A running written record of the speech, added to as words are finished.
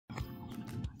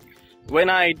when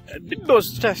I did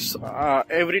those tests,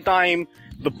 every time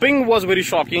the ping was very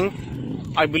shocking.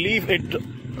 I believe it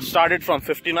started from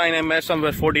 59 ms,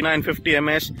 somewhere 49, 50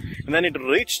 ms, and then it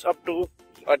reached up to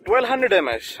 1200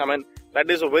 ms. I mean,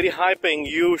 that is a very high ping.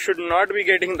 You should not be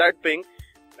getting that ping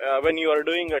when you are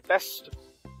doing a test.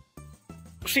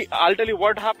 See, I'll tell you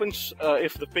what happens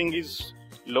if the ping is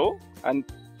low and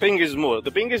ping is more.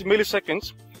 The ping is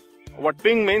milliseconds. What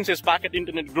ping means is packet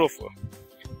internet growth.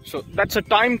 So that's a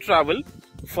time travel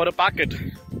for a packet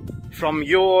from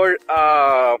your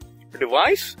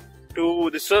device to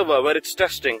the server where it's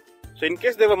testing. So in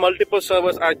case there were multiple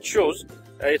servers I chose,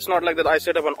 it's not like that I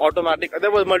set up an automatic.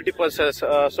 There were multiple servers,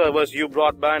 U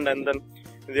broadband, and then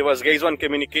there was Gaze 1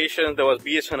 communications, there was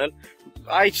BSNL.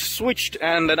 I switched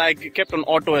and then I kept on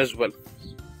auto as well.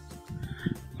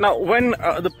 Now when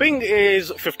the ping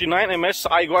is 59 ms,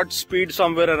 I got speed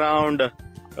somewhere around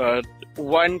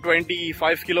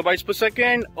 125 kilobytes per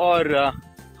second, or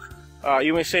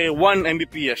you may say 1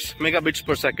 Mbps, megabits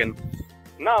per second.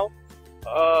 Now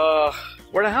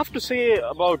what I have to say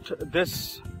about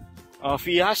this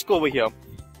fiasco over here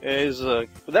is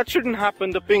that shouldn't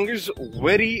happen. The ping is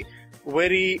very,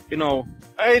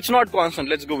 it's not constant.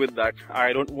 Let's go with that.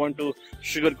 I don't want to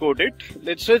sugarcoat it.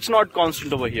 It's not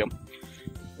constant over here.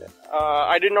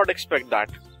 I did not expect that.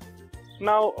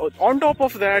 Now on top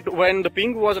of that, when the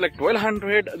ping was like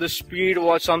 1200, the speed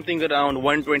was something around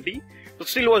 120, but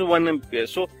still was 1 Mbps.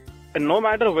 So no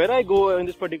matter where I go in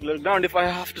this particular ground, if I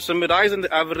have to summarize in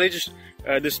the average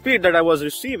the speed that I was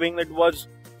receiving, that was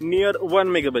near 1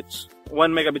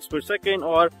 megabits per second,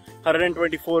 or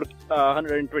 124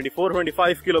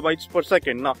 25 kilobytes per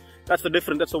second. Now that's the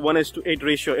difference. That's a 1:8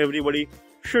 ratio. Everybody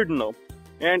should know.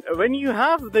 And when you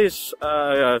have this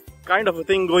kind of a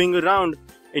thing going around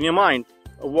in your mind,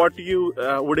 what you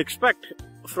would expect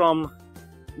from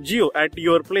Jio at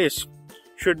your place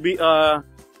should be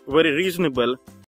very reasonable.